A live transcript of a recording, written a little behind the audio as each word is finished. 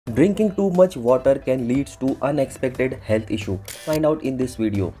Drinking too much water can lead to unexpected health issues. Find out in this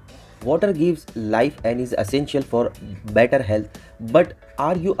video. Water gives life and is essential for better health, but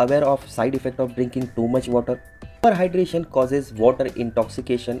are you aware of side effect of drinking too much water? Overhydration causes water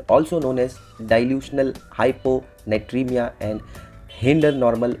intoxication, also known as dilutional hyponatremia, and hinder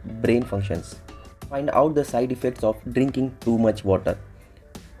normal brain functions. Find out the side effects of drinking too much water.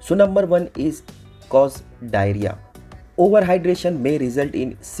 So number 1 is cause diarrhea. Overhydration may result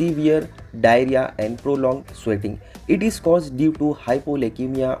in severe diarrhea and prolonged sweating. It is caused due to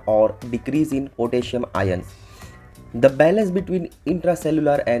hypolacemia or decrease in potassium ions. The balance between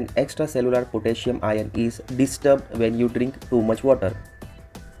intracellular and extracellular potassium ion is disturbed when you drink too much water.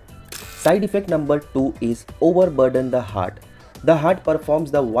 Side effect number 2 is overburden the heart. The heart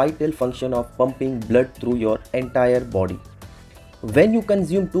performs the vital function of pumping blood through your entire body. When you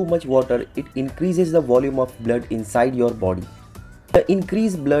consume too much water, it increases the volume of blood inside your body. The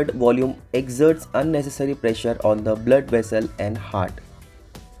increased blood volume exerts unnecessary pressure on the blood vessel and heart.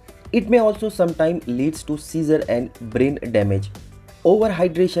 It may also sometimes lead to seizure and brain damage.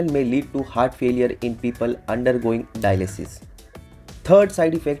 Overhydration may lead to heart failure in people undergoing dialysis. Third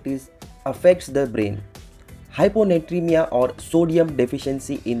side effect is affects the brain. Hyponatremia or sodium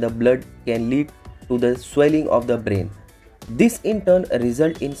deficiency in the blood can lead to the swelling of the brain. This in turn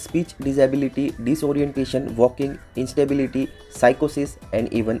results in speech disability, disorientation, walking, instability, psychosis,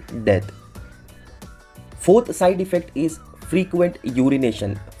 and even death. Fourth side effect is frequent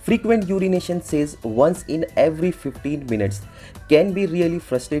urination. Frequent urination says once in every 15 minutes can be really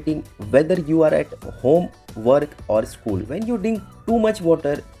frustrating whether you are at home, work, or school. When you drink too much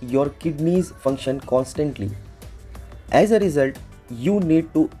water, your kidneys function constantly. As a result, you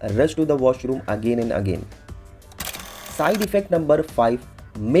need to rush to the washroom again and again. Side effect number 5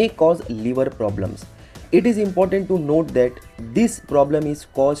 may cause liver problems. It is important to note that this problem is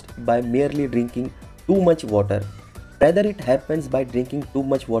caused by merely drinking too much water. Rather, it happens by drinking too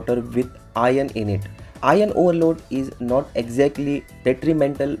much water with iron in it. Iron overload is not exactly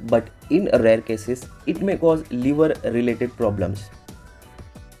detrimental, but in rare cases, it may cause liver-related problems.